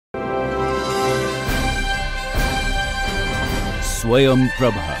Swayam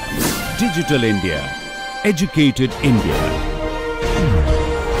Prabha. Digital India. Educated India.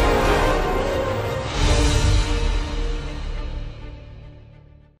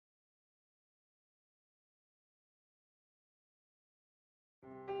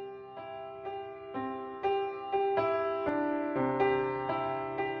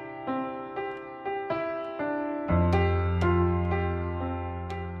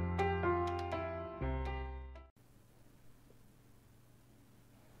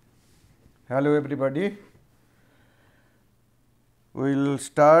 Hello everybody, we will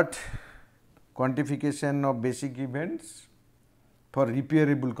start quantification of basic events for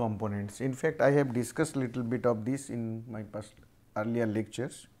repairable components. In fact, I have discussed little bit of this in my past earlier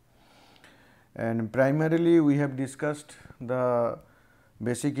lectures, and primarily we have discussed the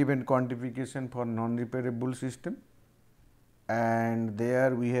basic event quantification for non-repairable system, and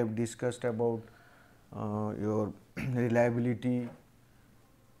there we have discussed about your reliability,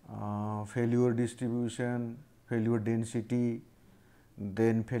 failure distribution, failure density,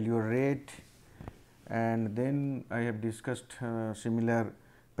 then failure rate, and then I have discussed similar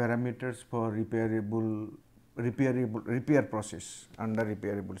parameters for repair process under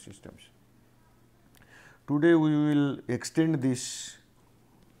repairable systems. Today we will extend this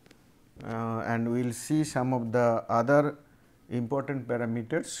and we will see some of the other important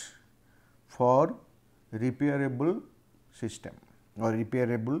parameters for repairable system or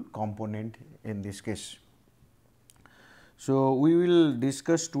repairable component in this case. So, we will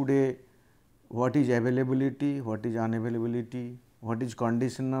discuss today what is availability, what is unavailability, what is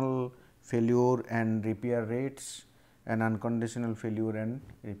conditional failure and repair rates, and unconditional failure and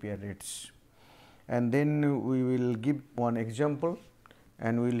repair rates. And then we will give one example,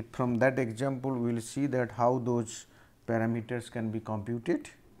 and we will from that example we will see that how those parameters can be computed.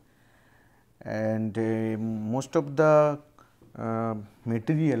 And most of the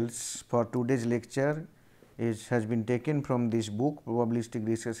materials for today's lecture has been taken from this book, Probabilistic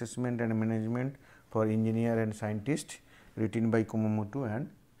Risk Assessment and Management for Engineer and Scientist, written by Kumamoto and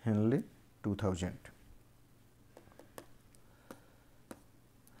Henley 2000.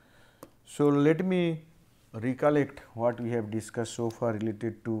 So, let me recollect what we have discussed so far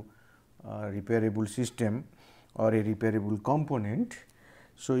related to repairable system or a repairable component.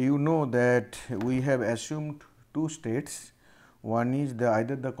 So, you know that we have assumed two states. One is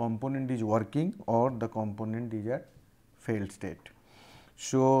either the component is working or the component is at failed state.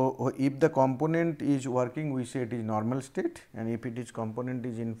 So, if the component is working, we say it is normal state, and if it is component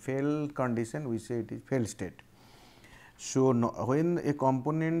is in failed condition, we say it is failed state. So, when a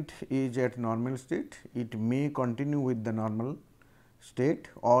component is at normal state, it may continue with the normal state,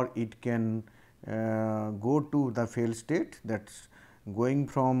 or it can go to the failed state. That's going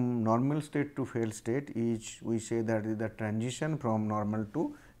from normal state to failed state is, we say that is the transition from normal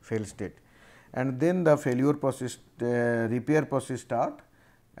to failed state, and then the failure process, repair process start,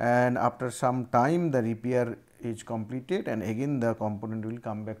 and after some time the repair is completed, and again the component will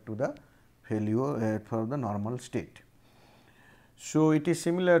come back to the failure for the normal state. So, it is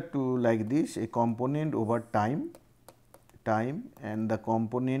similar to like this, a component over time and the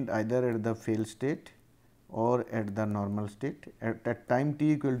component either at the failed state or at the normal state. At time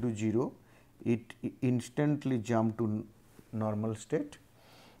t equal to 0, it instantly jump to normal state,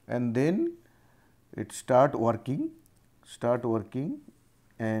 and then it start working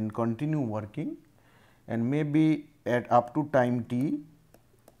and continue working, and maybe at up to time t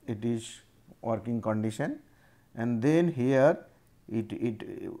it is working condition, and then here it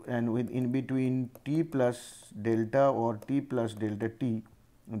and with in between t plus delta or t plus delta t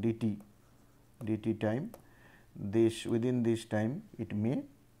dt time, this within this time it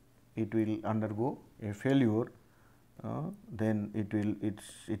will undergo a failure, then it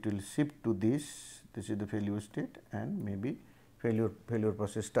will shift to this is the failure state, and maybe failure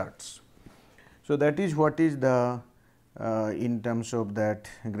process starts. So, that is what is the in terms of that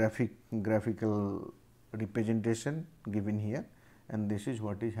graphical representation given here, and this is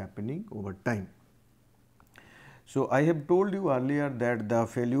what is happening over time. So, I have told you earlier that the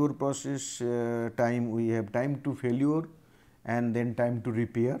failure process time, we have time to failure and then time to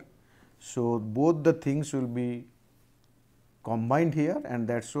repair. So, both the things will be combined here, and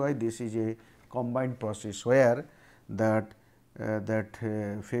that is why this is a combined process where that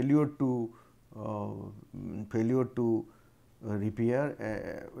failure to repair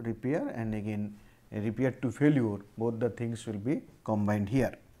and again repair to failure, both the things will be combined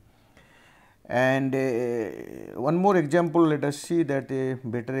here. And one more example, let us see that a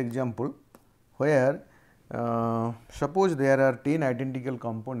better example where suppose there are 10 identical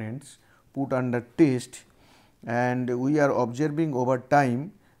components put under test and we are observing over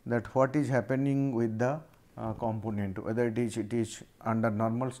time that what is happening with the component, whether it is under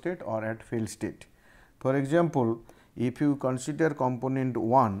normal state or at fail state. For example, if you consider component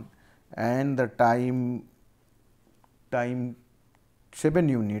 1 and the time 7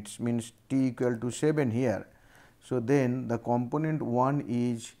 units, means t equal to 7 here. So, then the component 1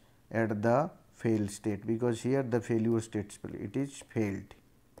 is at the fail state, because here the failure state it is failed.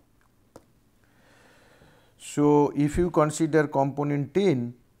 So, if you consider component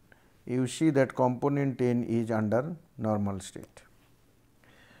 10, you see that component 10 is under normal state.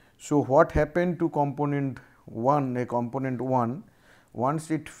 So, what happened to component 1, a component 1, once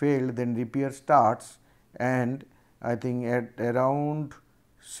it failed, then repair starts, and I think at around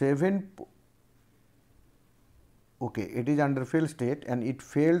 7, okay, it is under fail state and it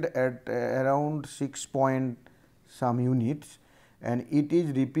failed at around 6 point some units, and it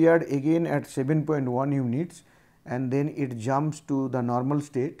is repaired again at 7.1 units, and then it jumps to the normal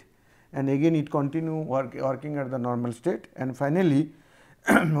state, and again it continue working at the normal state, and finally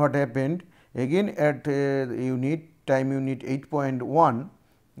what happened again at time unit 8.1,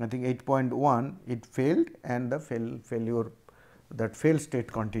 I think 8.1, it failed and the failure, that fail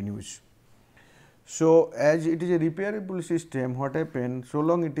state continues. So, as it is a repairable system, what happened, so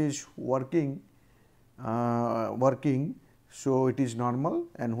long it is working, so it is normal,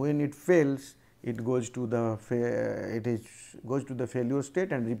 and when it fails, it goes to the failure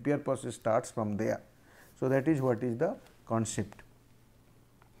state and repair process starts from there. So, that is what is the concept.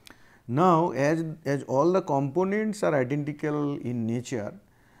 Now, as all the components are identical in nature,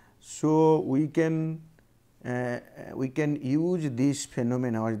 so we can use this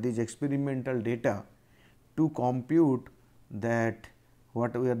phenomena or this experimental data to compute that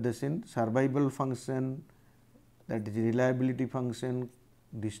what we are saying, survival function, that is reliability function,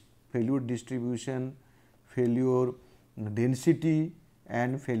 this failure distribution, failure density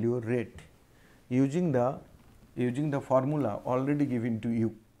and failure rate, using the formula already given to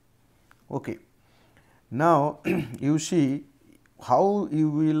you. Okay. Now, you see how you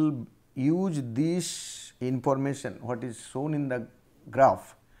will use this information what is shown in the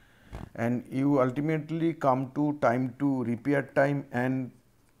graph, and you ultimately come to time to repair time and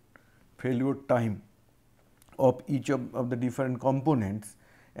failure time of each of the different components,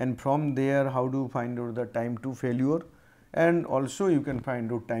 and from there how do you find out the time to failure, and also you can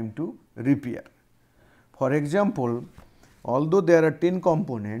find out time to repair. For example, although there are 10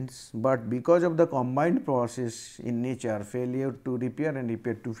 components, but because of the combined process in nature, failure to repair and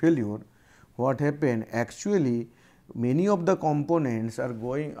repair to failure, what happened actually many of the components are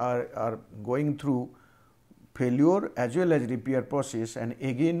going through failure as well as repair process, and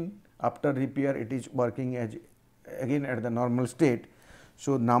again after repair it is working as again at the normal state.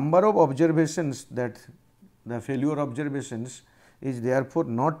 So, number of observations, that the failure observations is therefore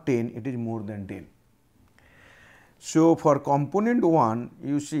not 10, it is more than 10. So, for component 1,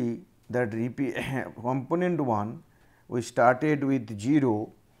 you see that component 1 we started with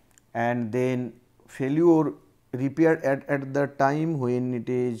 0, and then failure repair at the time when it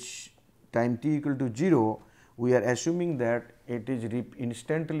is time t equal to 0, we are assuming that it is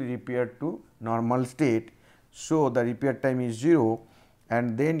instantly repaired to normal state. So, the repair time is 0,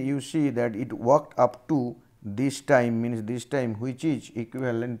 and then you see that it worked up to this time, means this time which is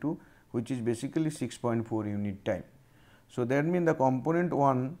equivalent to, which is basically 6.4 unit time. So, that means the component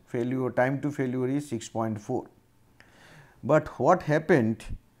 1 failure time to failure is 6.4. But what happened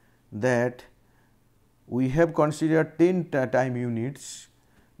that we have considered 10 time units,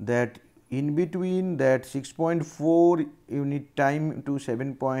 that in between that 6.4 unit time to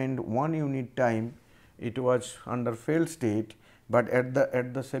 7.1 unit time it was under fail state, but at the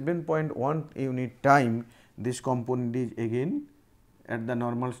 7.1 unit time this component is again at the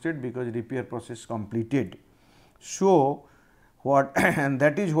normal state because repair process completed. So, what and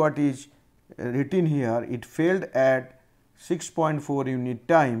that is what is written here, it failed at 6.4 unit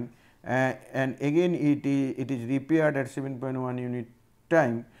time, and again it is repaired at 7.1 unit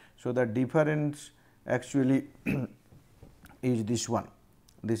time. So, the difference actually is this one,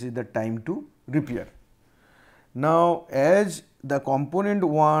 this is the time to repair. Now, as the component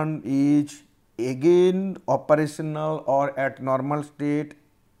 1 is again operational or at normal state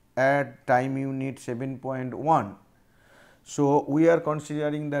at time unit 7.1. So, we are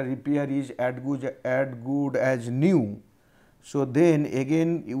considering the repair is as good as new. So, then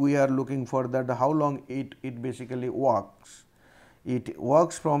again we are looking for that how long it basically works. It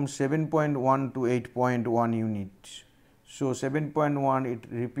works from 7.1 to 8.1 units. So, 7.1 it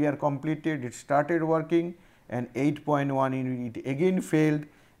repair completed, it started working, and 8.1 unit it again failed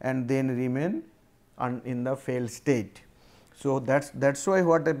and then remain in the fail state. So, that is why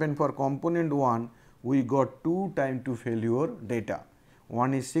what happened for component 1, we got 2 time to failure data,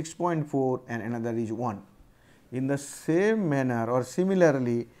 one is 6.4 and another is 1. In the same manner or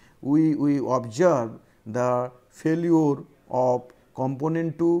similarly, we observe the failure of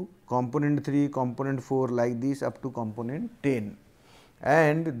component 2, component 3, component 4 like this up to component 10,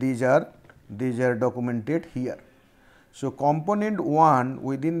 and these are documented here. So, component 1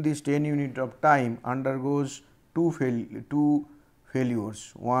 within this 10 unit of time undergoes two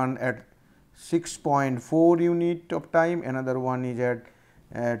failures, one at 6.4 unit of time, another one is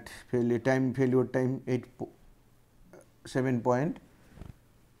at failure time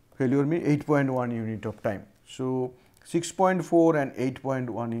 8.1 unit of time. So, 6.4 and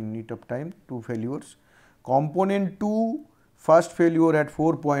 8.1 unit of time, two failures. Component 2, first failure at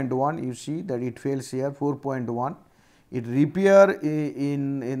 4.1, you see that it fails here 4.1. It repair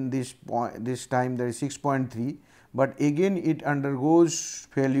in this time, that is 6.3, but again it undergoes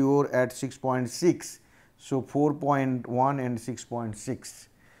failure at 6.6. So, 4.1 and 6.6.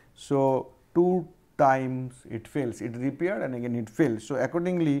 So, 2 times it fails, it repaired and again it fails. So,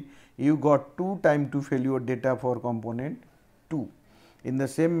 accordingly you got 2 time to failure data for component 2. In the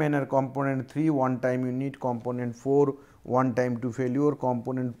same manner, component 3 1 time unit, component 4 1 time to failure,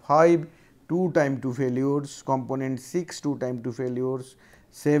 component 5 2 time to failures, component 6 2 time to failures,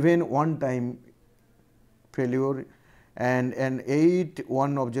 7 1 time failure, and 8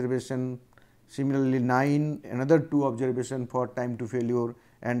 1 observation, similarly 9 another 2 observation for time to failure,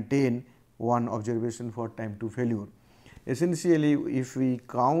 and 10 1 observation for time to failure. Essentially, if we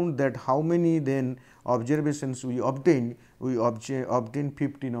count that how many then observations we obtained, we obtained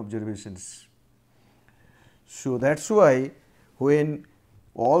 15 observations. So, that is why when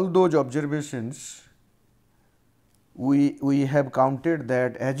all those observations we have counted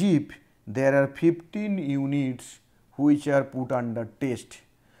that as if there are 15 units which are put under test.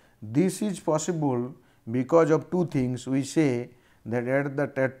 This is possible because of two things. We say that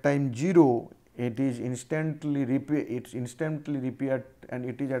at time 0 it is instantly repaired and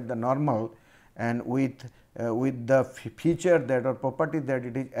it is at the normal, and with the feature that or property that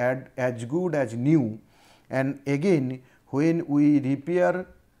it is as good as new, and again when we repair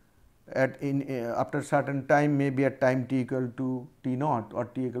at after certain time, maybe at time t equal to t naught or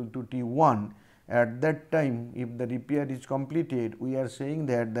t equal to t 1, at that time if the repair is completed, we are saying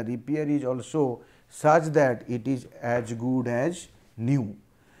that the repair is also such that it is as good as new.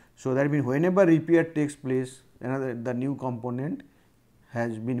 So, that means whenever repair takes place, the new component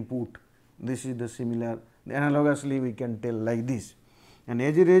has been put. This is the similar, analogously we can tell like this, and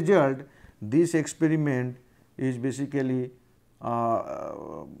as a result this experiment is basically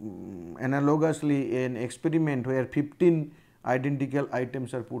analogously an experiment where 15 identical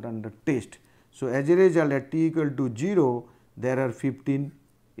items are put under test. So, as a result at t equal to 0 there are 15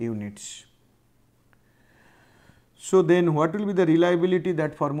 units. So, then what will be the reliability?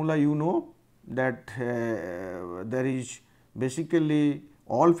 That formula you know, that there is basically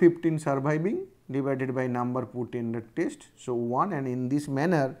all 15 surviving divided by number put in the test. So, 1, and in this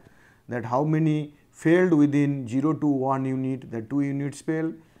manner that how many failed within 0 to 1 unit, the 2 units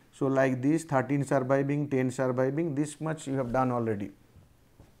failed. So, like this 13 surviving, 10 surviving, this much you have done already.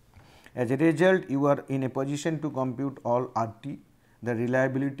 As a result, you are in a position to compute all RT, the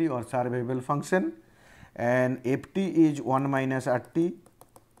reliability or survival function, and FT is 1 minus RT.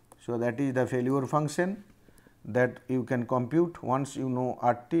 So, that is the failure function that you can compute. Once you know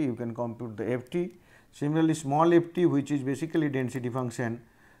RT, you can compute the FT. Similarly, small ft, which is basically density function.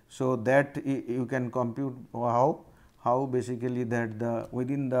 So, that you can compute how basically that the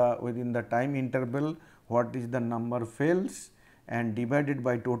within the time interval what is the number fails, and divided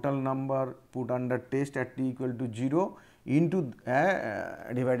by total number put under test at t equal to 0 into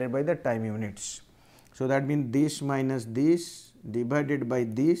divided by the time units. So, that means this minus this divided by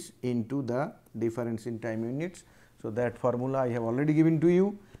this into the difference in time units. So, that formula I have already given to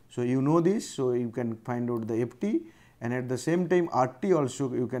you. So, you know this. So, you can find out the FT, and at the same time RT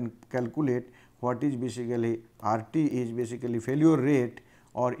also you can calculate what is basically RT is basically failure rate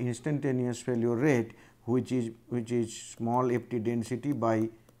or instantaneous failure rate, which is small ft density by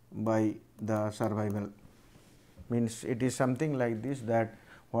the survival. Means it is something like this, that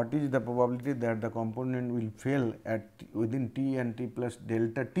what is the probability that the component will fail at within t and t plus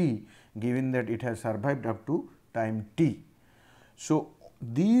delta t, given that it has survived up to time t. So,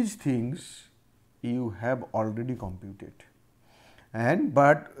 these things you have already computed, and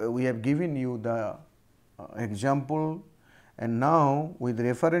but we have given you the example, and now with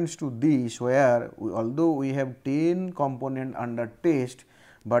reference to this, where although we have 10 component under test,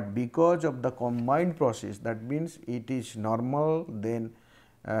 but because of the combined process, that means it is normal, then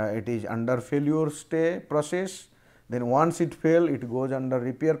it is under failure process, then once it fail it goes under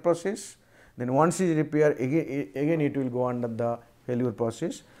repair process, then once it is repair again it will go under the failure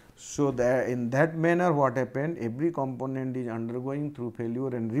process. So, in that manner what happened, every component is undergoing through failure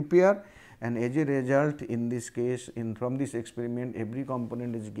and repair, and as a result in this case from this experiment every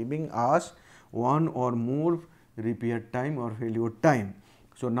component is giving us one or more repair time or failure time.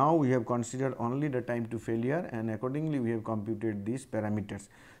 So, now we have considered only the time to failure and accordingly we have computed these parameters.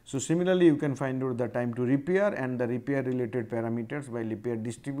 So, similarly you can find out the time to repair and the repair related parameters by repair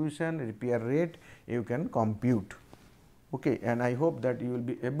distribution, repair rate you can compute. Okay, and I hope that you will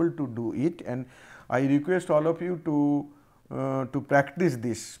be able to do it, and I request all of you to practice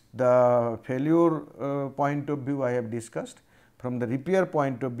this. The failure point of view I have discussed. From the repair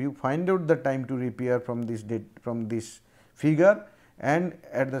point of view, find out the time to repair from this figure, and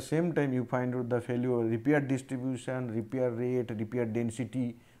at the same time you find out the failure repair distribution, repair rate, repair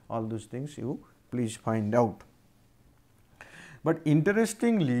density, all those things you please find out. But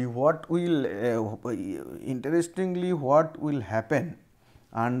interestingly, what will happen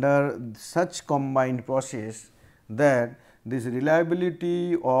under such combined process, that this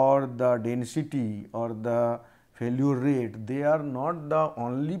reliability or the density or the failure rate, they are not the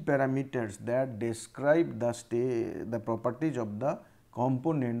only parameters that describe the properties of the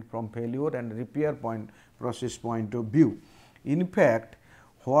component from failure and repair process point of view. In fact,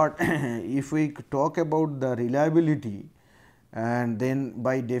 what if we talk about the reliability, and then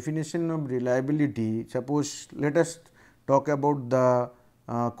by definition of reliability, suppose let us talk about the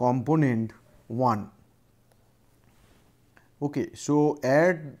component 1. Okay, so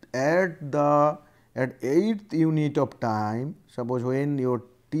at 8th unit of time, suppose when your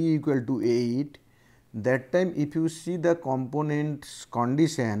t equal to 8, that time if you see the component's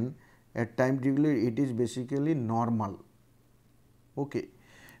condition at time t, it is basically normal. Okay.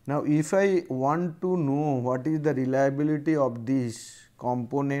 Now, if I want to know what is the reliability of this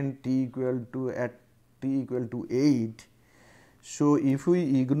component t equal to 8, so if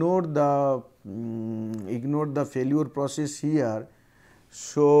we ignore the failure process here,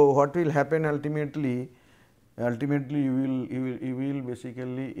 so what will happen ultimately you will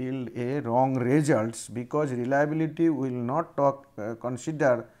basically yield a wrong results, because reliability will not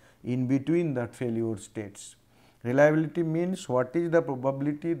consider in between the failure states. Reliability means what is the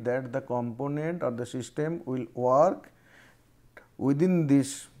probability that the component or the system will work within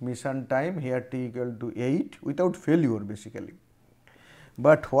this mission time, here t equal to 8, without failure basically.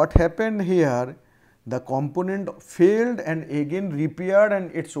 But what happened here, the component failed and again repaired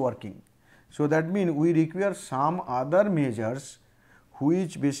and it is working. So, that means we require some other measures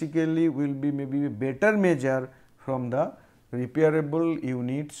which basically will be maybe a better measure from the repairable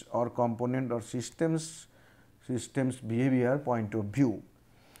units or component or systems behavior point of view.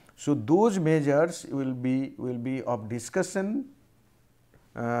 So, those measures will be of discussion,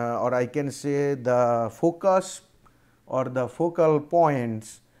 or I can say the focus or the focal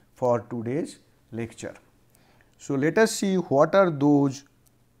points for today's lecture. So, let us see what are those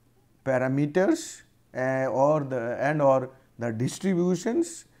parameters or the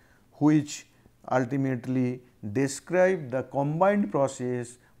distributions which ultimately describe the combined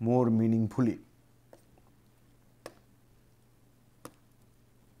process more meaningfully.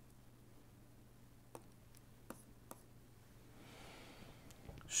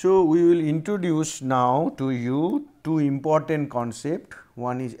 So, we will introduce now to you two important concepts,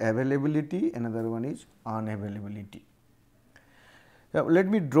 one is availability, another one is unavailability. Now, let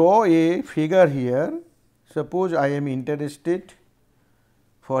me draw a figure here. Suppose I am interested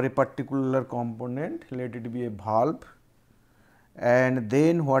for a particular component, let it be a valve, and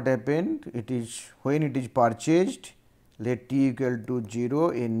then what happened, it is when it is purchased, let t equal to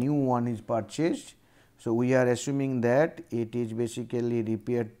 0, a new one is purchased. So, we are assuming that it is basically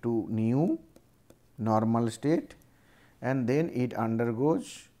repaired to new normal state, and then it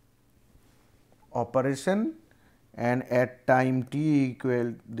undergoes operation, and at time t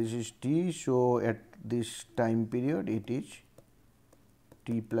equal, this is t. So, at this time period it is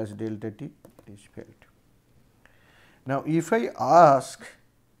t plus delta t, it is failed. Now, if I ask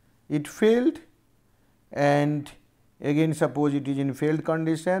it failed and again suppose it is in failed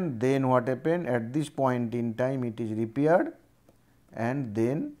condition, then what happened, at this point in time it is repaired and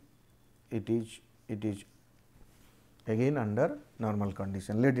then it is again under normal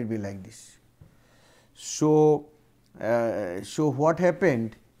condition, let it be like this. So, what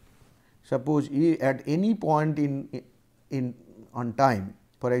happened, suppose at any point on time,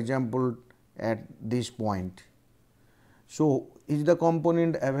 for example at this point. So, is the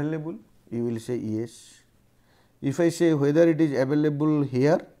component available? You will say yes. If I say whether it is available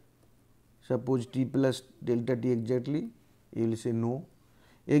here, suppose t plus delta t exactly, you will say no.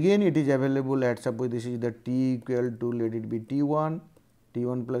 Again it is available at, suppose this is the t equal to, let it be t1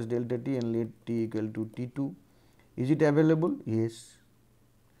 plus delta t, and let t equal to t2. Is it available? Yes.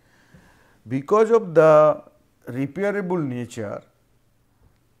 Because of the repairable nature,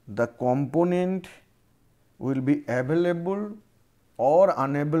 the component will be available or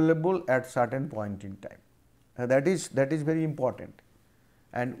unavailable at certain point in time. That is very important,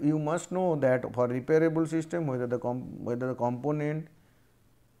 and you must know that for repairable system, whether the component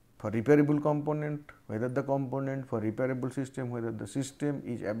for repairable component, whether the component for repairable system, whether the system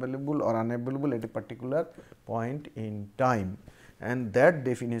is available or unavailable at a particular point in time, and that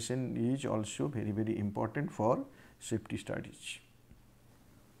definition is also very important for safety studies.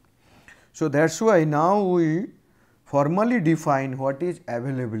 So, that is why now we formally define what is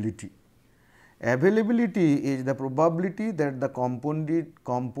availability. Availability is the probability that the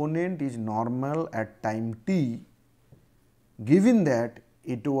component is normal at time t, given that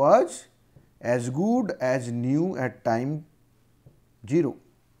it was as good as new at time 0.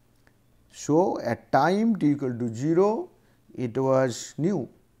 So, at time t equal to 0, it was new,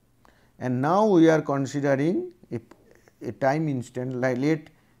 and now we are considering a time instant, like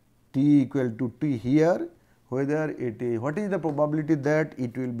let t equal to t here, whether it is, what is the probability that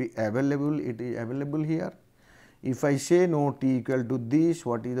it will be available, it is available here. If I say no, t equal to this,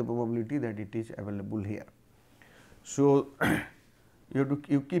 what is the probability that it is available here. So,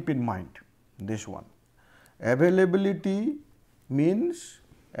 you keep in mind this one. Availability means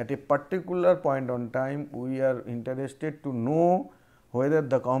at a particular point on time we are interested to know whether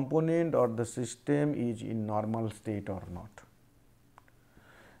the component or the system is in normal state or not.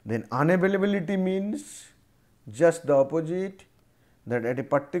 Then unavailability means just the opposite, that at a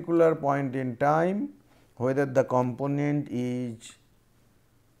particular point in time whether the component is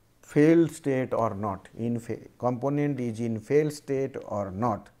failed state or not, component is in failed state or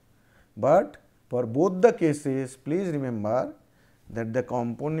not. But for both the cases, please remember that the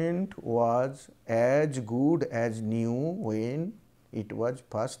component was as good as new when it was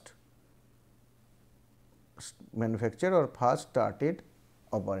first manufactured or first started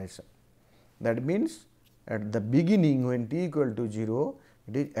operation. That means, at the beginning when t equal to 0,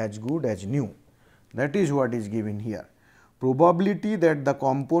 it is as good as new. That is what is given here. Probability that the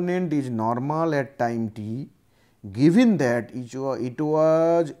component is normal at time t, given that it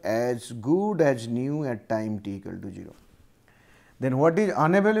was as good as new at time t equal to 0. Then what is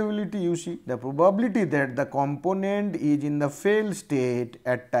unavailability? You see, the probability that the component is in the failed state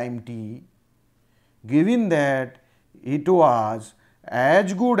at time t, given that it was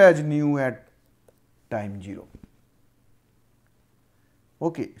as good as new at time 0.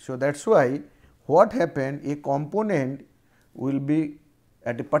 Okay. So, that is why what happened, a component will be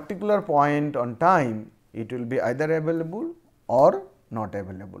at a particular point on time, it will be either available or not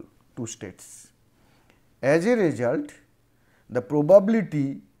available, two states. As a result, the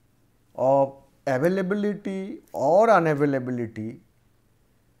probability of availability or unavailability,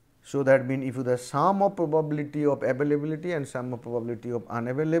 so that means if the sum of probability of availability and sum of probability of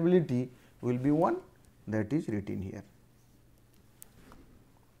unavailability will be 1, that is written here.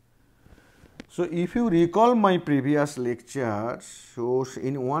 So, if you recall my previous lectures, so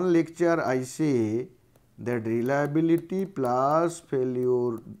in one lecture I say that reliability plus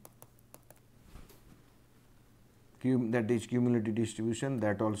failure, that is cumulative distribution,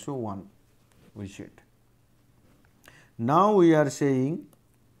 that also 1 we said. Now, we are saying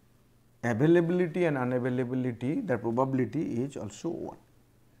availability and unavailability, the probability is also 1.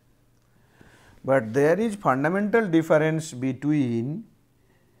 But there is fundamental difference between,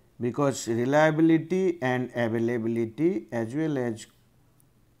 because reliability and availability as well as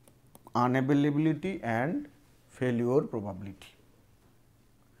unavailability and failure probability,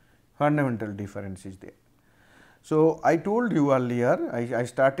 fundamental difference is there. So, I told you earlier, I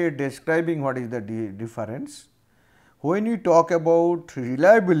started describing what is the difference. When you talk about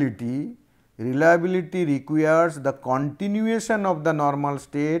reliability, reliability requires the continuation of the normal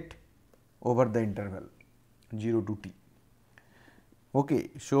state over the interval 0 to t.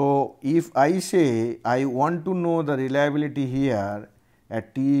 Okay. So, if I say I want to know the reliability here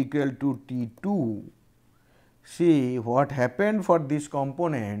at t equal to t2, see what happened for this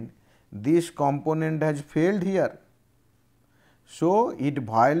component has failed here. So, it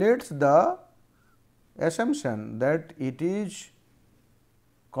violates the assumption that it is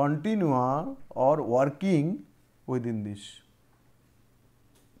continua or working within this.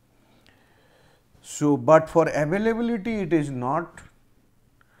 So, but for availability it is not.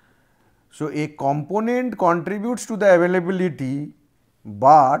 So, a component contributes to the availability,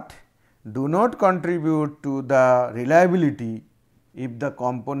 but do not contribute to the reliability if the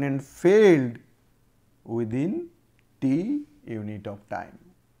component failed within t unit of time.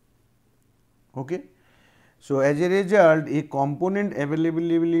 Okay. So, as a result, a component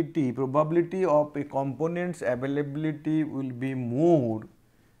availability, probability of a component's availability will be more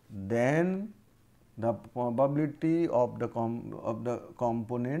than the probability of the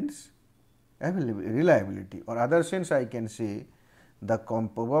component's reliability, or other sense I can say the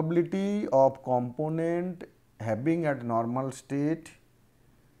probability of component having at normal state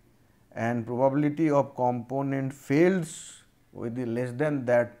and probability of component fails with less than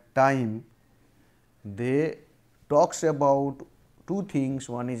that time, they talks about two things,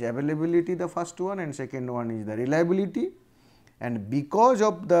 one is availability, the first one, and second one is the reliability. And because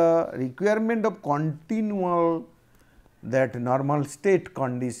of the requirement of continual that normal state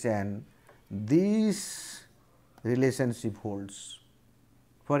condition, this relationship holds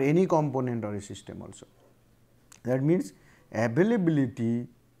for any component or a system also. That means, availability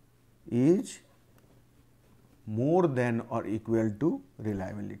is more than or equal to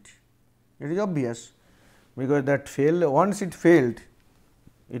reliability. It is obvious, because that once it failed,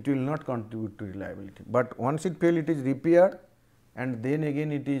 it will not contribute to reliability, but once it failed, it is repaired and then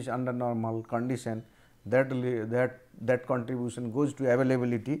again it is under normal condition, that contribution goes to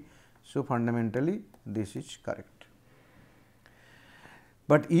availability. So, fundamentally this is correct.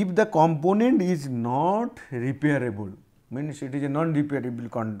 But if the component is not repairable, means it is a non-repairable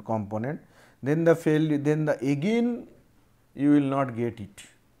component, then again you will not get it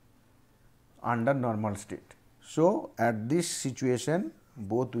under normal state. So, at this situation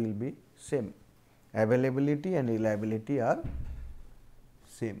both will be same, availability and reliability are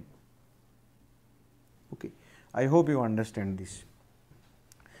same. Okay. I hope you understand this.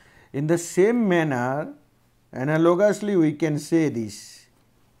 In the same manner, analogously we can say this,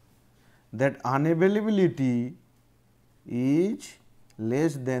 that unavailability is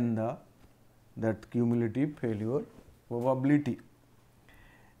less than that cumulative failure probability,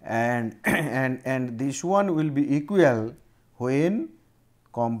 and and this one will be equal when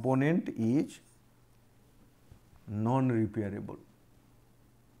component is non-repairable.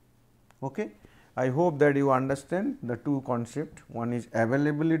 Okay. I hope that you understand the two concepts, one is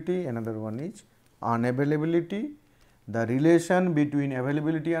availability, another one is unavailability, the relation between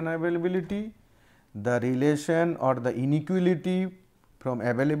availability and unavailability, the relation or the inequality from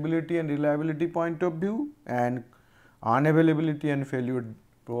availability and reliability point of view, and unavailability and failure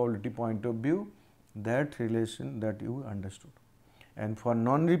probability point of view, that relation that you understood. And for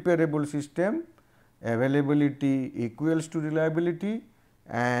non-repairable system, availability equals to reliability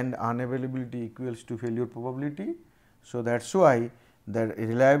and unavailability equals to failure probability. So, that is why the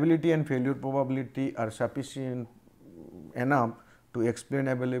reliability and failure probability are sufficient enough to explain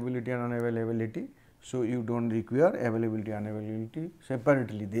availability and unavailability. So, you do not require availability and unavailability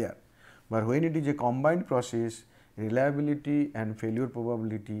separately there, but when it is a combined process, reliability and failure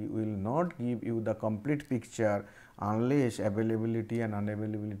probability will not give you the complete picture unless availability and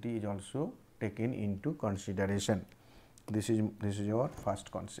unavailability is also taken into consideration. This is your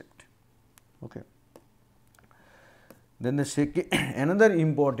first concept. Okay. Then the second another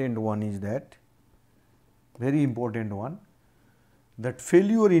important one is that, very important one, that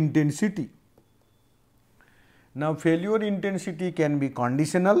failure intensity. Now, failure intensity can be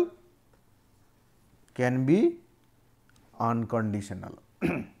conditional, can be unconditional.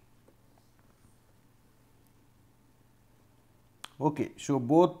 Okay. So,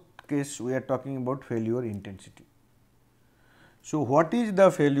 both case we are talking about failure intensity. So, what is the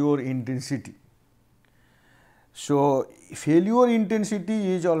failure intensity? So, failure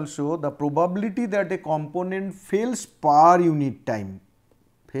intensity is also the probability that a component fails per unit time,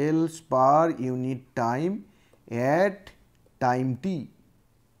 at time t.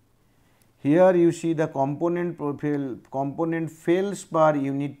 Here you see the component fails per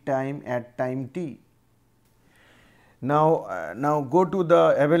unit time at time t. Now go to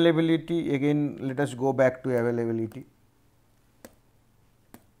the availability again. Let us go back to availability.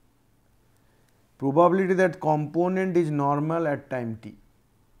 Probability that component is normal at time t,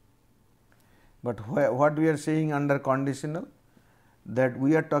 but what we are saying under conditional, that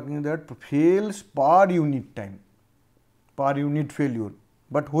we are talking that fails per unit time, per unit failure,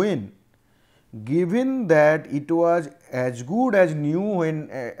 but when given that it was as good as new when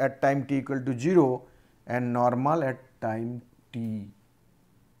at time t equal to 0 and normal at time t.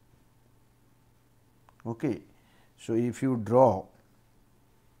 Okay. So, if you draw,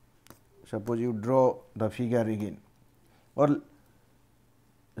 suppose you draw the figure again, or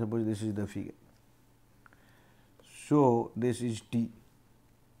suppose this is the figure. So, this is t.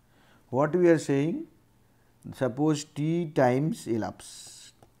 What we are saying? Suppose t times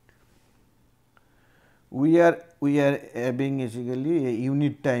elapsed. We are having basically a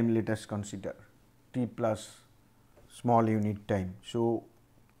unit time, let us consider t plus small unit time. So,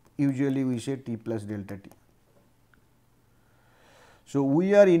 usually we say t plus delta t. So,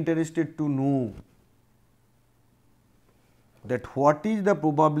 we are interested to know that what is the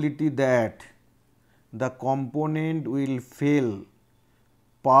probability that the component will fail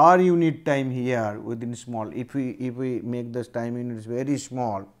per unit time here within small, if we make the time units very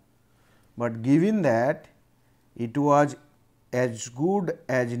small, but given that it was as good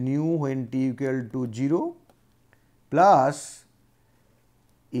as new when t equal to 0 plus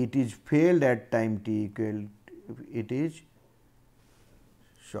it is failed at time t equal, it is,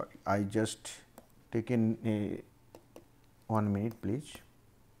 sorry, I just taken a 1 minute please.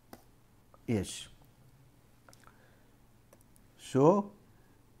 Yes. So,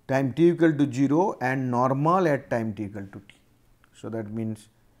 time t equal to 0 and normal at time t equal to t. So, that means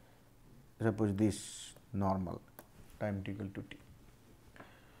suppose this normal time t equal to t.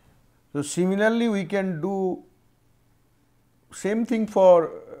 So, similarly we can do same thing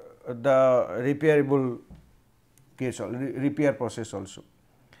for the repairable case, repair process also.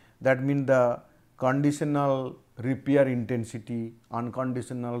 That means the conditional repair intensity,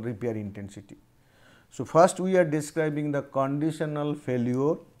 unconditional repair intensity. So, first we are describing the conditional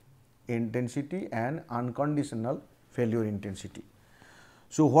failure intensity and unconditional failure intensity.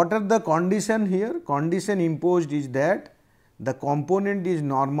 So, what are the condition here? Condition imposed is that the component is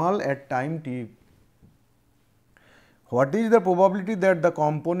normal at time t. What is the probability that the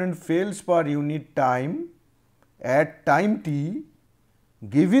component fails per unit time at time t,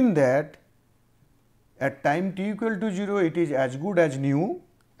 given that at time t equal to 0 it is as good as new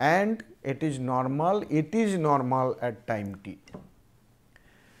and it is normal at time t.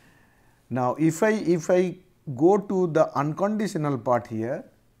 Now, if I go to the unconditional part here,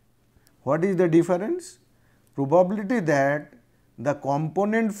 what is the difference? Probability that the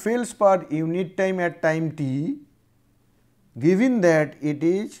component fails per unit time at time t, given that it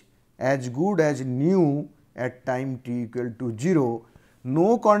is as good as new at time t equal to 0,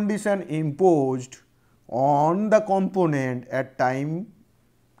 no condition imposed on the component at time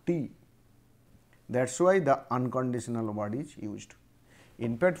t. That is why the unconditional word is used.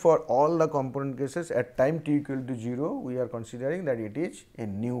 In fact, for all the component cases at time t equal to 0, we are considering that it is a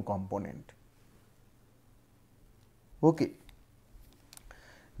new component. Okay.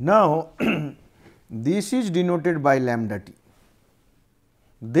 Now, this is denoted by lambda t.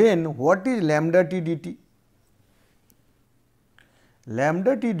 Then, what is lambda t dt?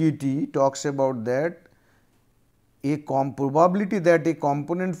 Lambda t dt talks about that a probability that a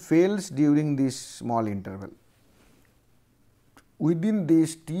component fails during this small interval. Within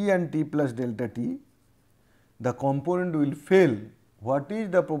this t and t plus delta t, the component will fail. What is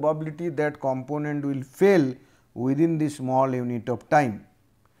the probability that component will fail within this small unit of time?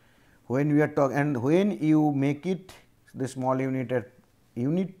 When we are talking, and when you make it the small unit at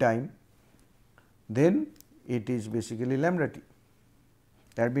unit time, then it is basically lambda t.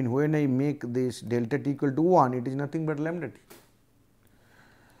 That means, when I make this delta t equal to 1, it is nothing but lambda t.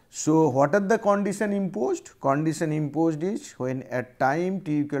 So, what are the condition imposed? Condition imposed is when at time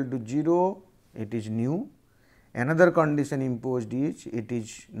t equal to 0, it is new. Another condition imposed is it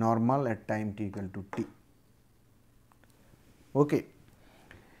is normal at time t equal to t. Okay.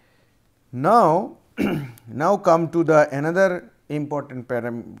 Now, now come to the another important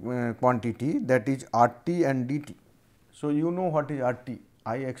quantity, that is RT and DT. So, you know what is RT?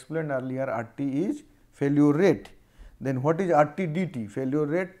 I explained earlier, RT is failure rate. Then what is RT dt? Failure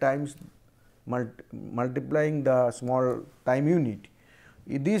rate times multiplying the small time unit.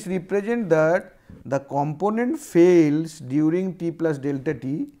 This represents that the component fails during t plus delta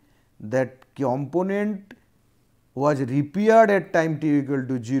t, that component was repaired at time t equal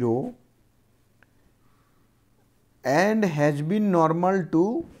to 0 and has been normal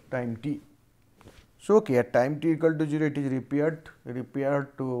to time t. So, okay, at time t equal to 0, it is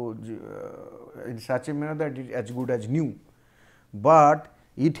repaired to in such a manner that it is as good as new, but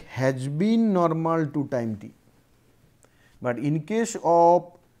it has been normal to time t. But in case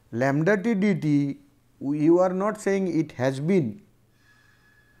of lambda t dt, you are not saying it has been.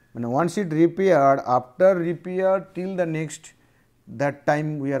 Once it repaired, after repair till the next that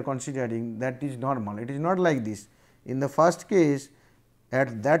time we are considering, that is normal. It is not like this. In the first case,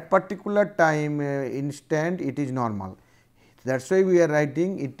 at that particular time instant it is normal. that is why we are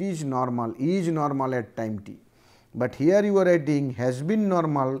writing it is normal at time t, but here you are writing has been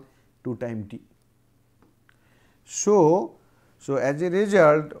normal to time t. So as a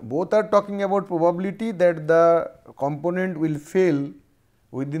result, both are talking about probability that the component will fail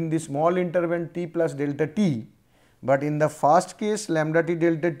within the small interval t plus delta t, but in the first case lambda t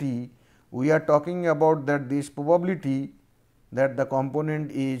delta t, we are talking about that this probability that the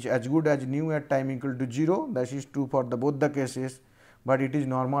component is as good as nu at time equal to 0, that is true for the both the cases, but it is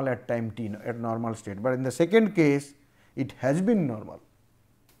normal at time t at normal state, but in the second case it has been normal.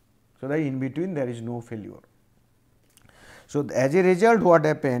 So, that in between there is no failure. So, as a result what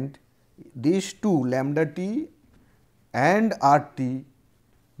happened, these two lambda t and R t,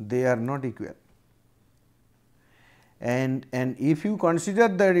 they are not equal, and if you consider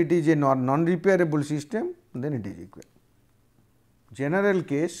that it is a non-repairable system, then it is equal. General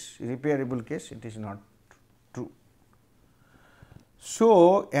case, repairable case, it is not true.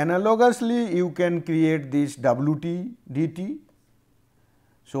 So, analogously you can create this Wt dt.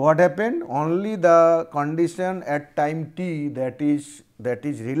 So, what happened? Only the condition at time t that is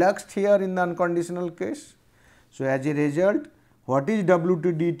relaxed here in the unconditional case. So, as a result, what is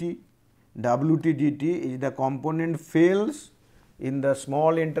Wt dt? Wt dt is the component fails in the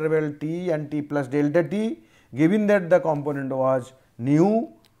small interval t and t plus delta t, given that the component was nu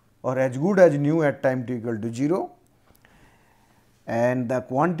or as good as nu at time t equal to 0, and the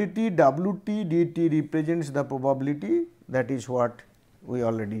quantity Wt dt represents the probability, that is what we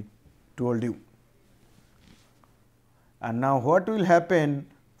already told you. And now what will happen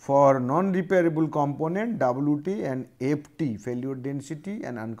for non-repairable component Wt and Ft, failure density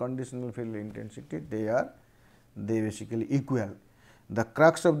and unconditional failure intensity, they basically equal. The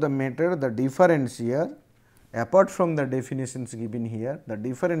crux of the matter, the difference here, apart from the definitions given here, the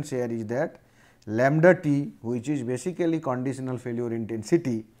difference here is that lambda t, which is basically conditional failure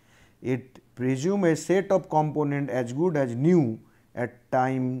intensity, it presumes a set of component as good as nu at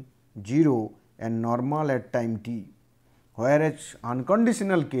time 0 and normal at time t, whereas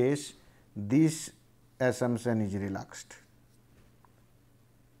unconditional case this assumption is relaxed.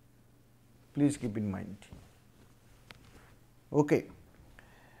 Please keep in mind. Okay.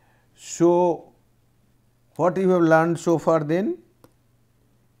 So, what you have learned so far then?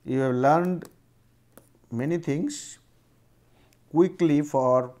 You have learned many things. Quickly,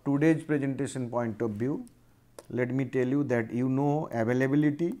 for today's presentation point of view, let me tell you that you know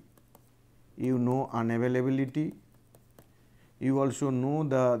availability, you know unavailability, you also know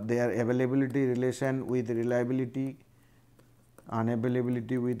their availability relation with reliability,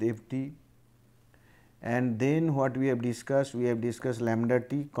 unavailability with Ft, and then what we have discussed lambda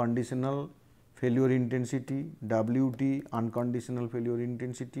t conditional failure intensity, Wt unconditional failure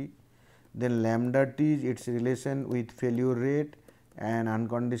intensity, then lambda t its relation with failure rate and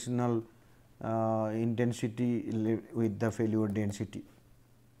unconditional intensity with the failure density.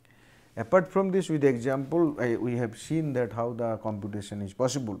 Apart from this, with the example we have seen that how the computation is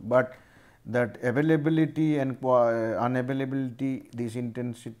possible, but that availability and unavailability, this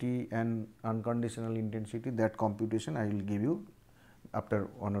intensity and unconditional intensity, that computation I will give you after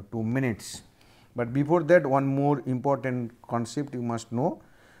 1 or 2 minutes. But before that, one more important concept you must know,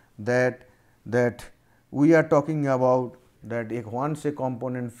 that we are talking about that if once a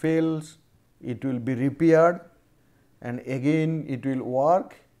component fails, it will be repaired and again it will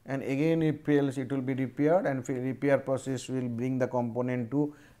work, and again it fails, it will be repaired, and repair process will bring the component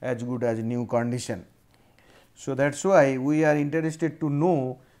to as good as new condition. So, that is why we are interested to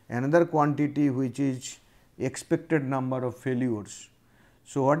know another quantity, which is expected number of failures.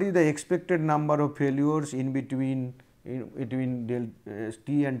 So, what is the expected number of failures in between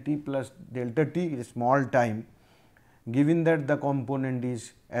t and t plus delta t is small time, given that the component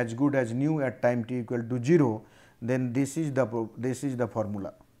is as good as nu at time t equal to 0, then this is the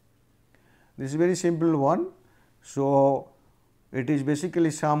formula. This is very simple one. So, it is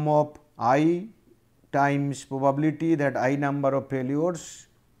basically sum of I times probability that I number of failures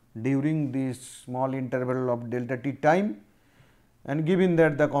during this small interval of delta t time, and given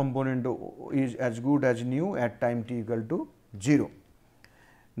that the component is as good as nu at time t equal to 0.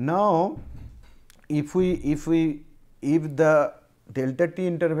 Now, if the delta t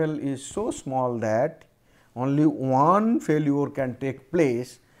interval is so small that only one failure can take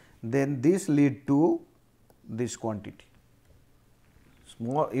place, then this lead to this quantity.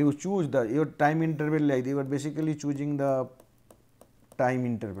 Small, you choose your time interval, like you are basically choosing the time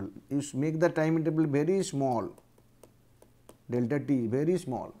interval. You make the time interval very small, delta t very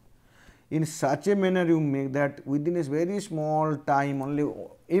small. In such a manner you make that within a very small time, only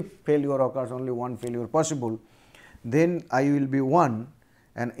if failure occurs, only one failure possible, then I will be 1,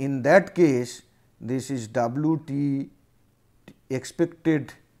 and in that case this is W t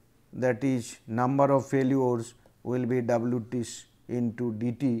expected, that is number of failures will be W t into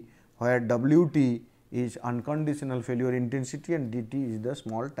d t, where W t is unconditional failure intensity and d t is the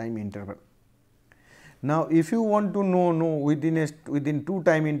small time interval. Now, if you want to know within 2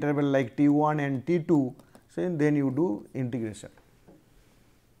 time interval like t 1 and t 2, so then you do integration.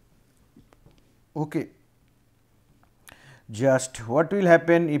 Okay. Just what will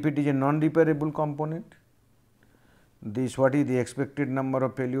happen if it is a non-repairable component? This what is the expected number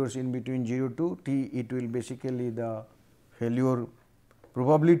of failures in between 0 to t, it will basically the failure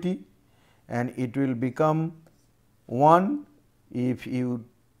probability, and it will become 1 if you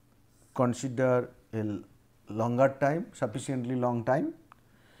consider a longer time, sufficiently long time,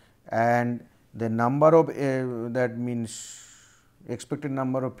 and the number of that means expected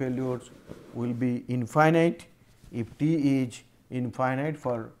number of failures will be infinite if t is infinite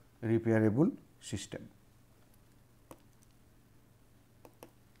for repairable system.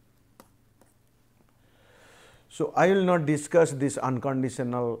 So, I will not discuss this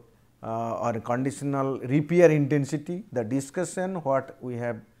unconditional or conditional repair intensity. The discussion what we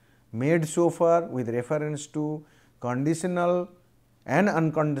have made so far with reference to conditional and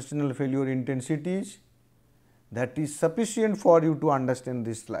unconditional failure intensities, that is sufficient for you to understand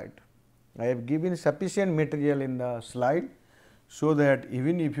this slide. I have given sufficient material in the slide, so that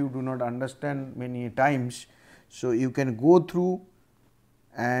even if you do not understand many times, so you can go through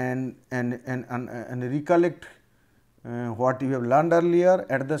and recollect what you have learned earlier.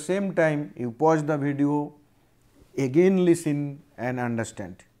 At the same time, you pause the video, again listen and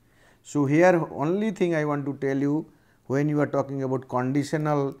understand. So, here only thing I want to tell you, when you are talking about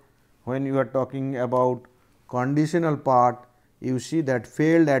conditional, part, you see that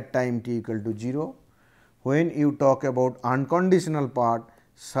failed at time t equal to 0. When you talk about unconditional part,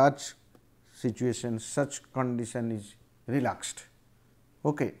 such situation, such condition is relaxed.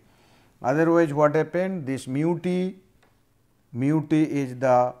 Okay. Otherwise, what happened? This mu t is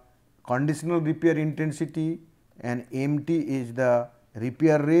the conditional repair intensity and m t is the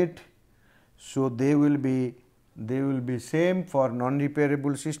repair rate. So, they will be same for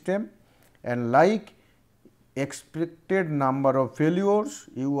non-repairable system, and like expected number of failures,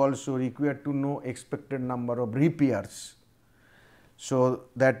 you also require to know expected number of repairs. So,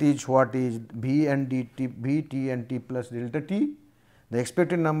 that is what is B and dt, B t and t plus delta t. The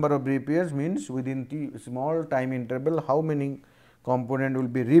expected number of repairs means within t small time interval how many component will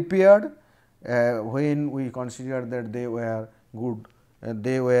be repaired when we consider that they were good,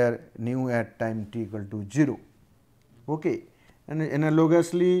 they were new at time t equal to 0. Okay. And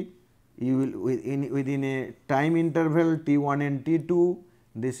analogously, you will within a time interval t 1 and t 2,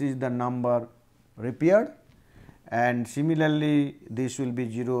 this is the number repaired, and similarly this will be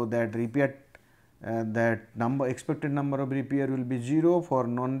 0, that repair that number expected number of repair will be 0 for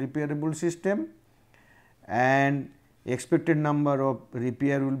non-repairable system, and expected number of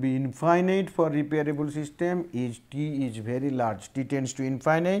repair will be infinite for repairable system is t is very large, t tends to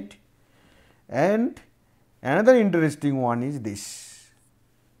infinite. And another interesting one is this.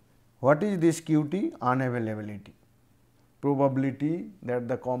 What is this QT? Unavailability, probability that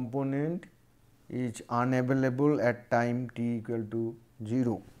the component is unavailable at time t equal to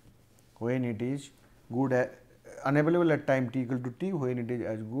 0, when it is good unavailable at time t equal to t, when it is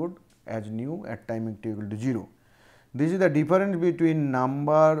as good as new at time t equal to 0. This is the difference between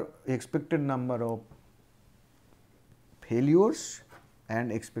expected number of failures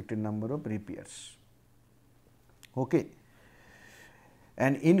and expected number of repairs. Okay.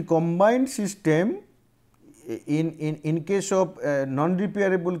 And in combined system, in case of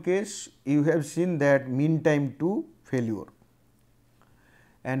non-repairable case, you have seen that mean time to failure.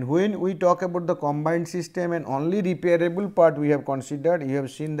 And when we talk about the combined system and only repairable part we have considered, you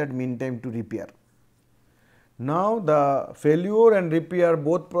have seen that mean time to repair. Now, the failure and repair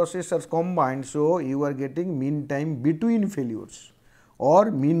both processes are combined, so you are getting mean time between failures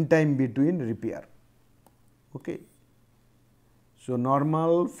or mean time between repair. Okay. So,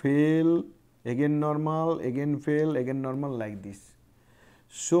 normal, fail, again normal, again fail, again normal, like this.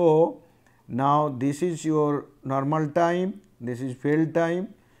 So, now this is your normal time, this is fail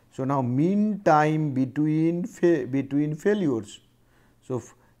time. So, now mean time between failures. So,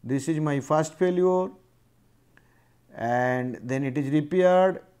 this is my first failure, and then it is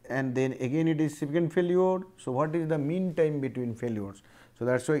repaired, and then again it is second failure. So, what is the mean time between failures? So,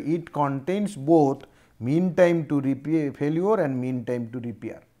 that is why it contains both mean time to repair failure and mean time to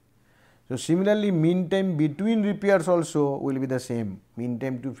repair. So, similarly, mean time between repairs also will be the same, mean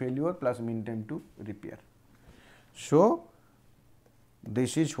time to failure plus mean time to repair. So,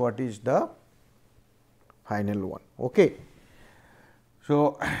 this is what is the final one. Okay.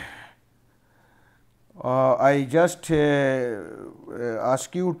 So, I just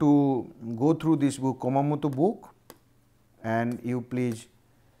ask you to go through this book, Komamoto book, and you please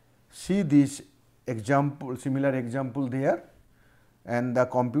see this example, similar example there, and the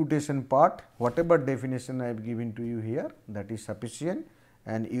computation part, whatever definition I have given to you here, that is sufficient,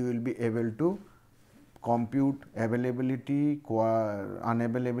 and you will be able to compute availability,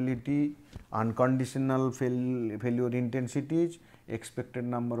 unavailability, unconditional failure intensities, expected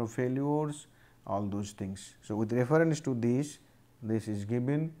number of failures, all those things. So, with reference to this is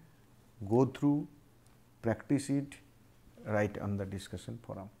given, go through, practice it, write on the discussion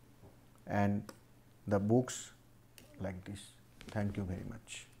forum, and the books like this. Thank you very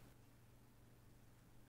much.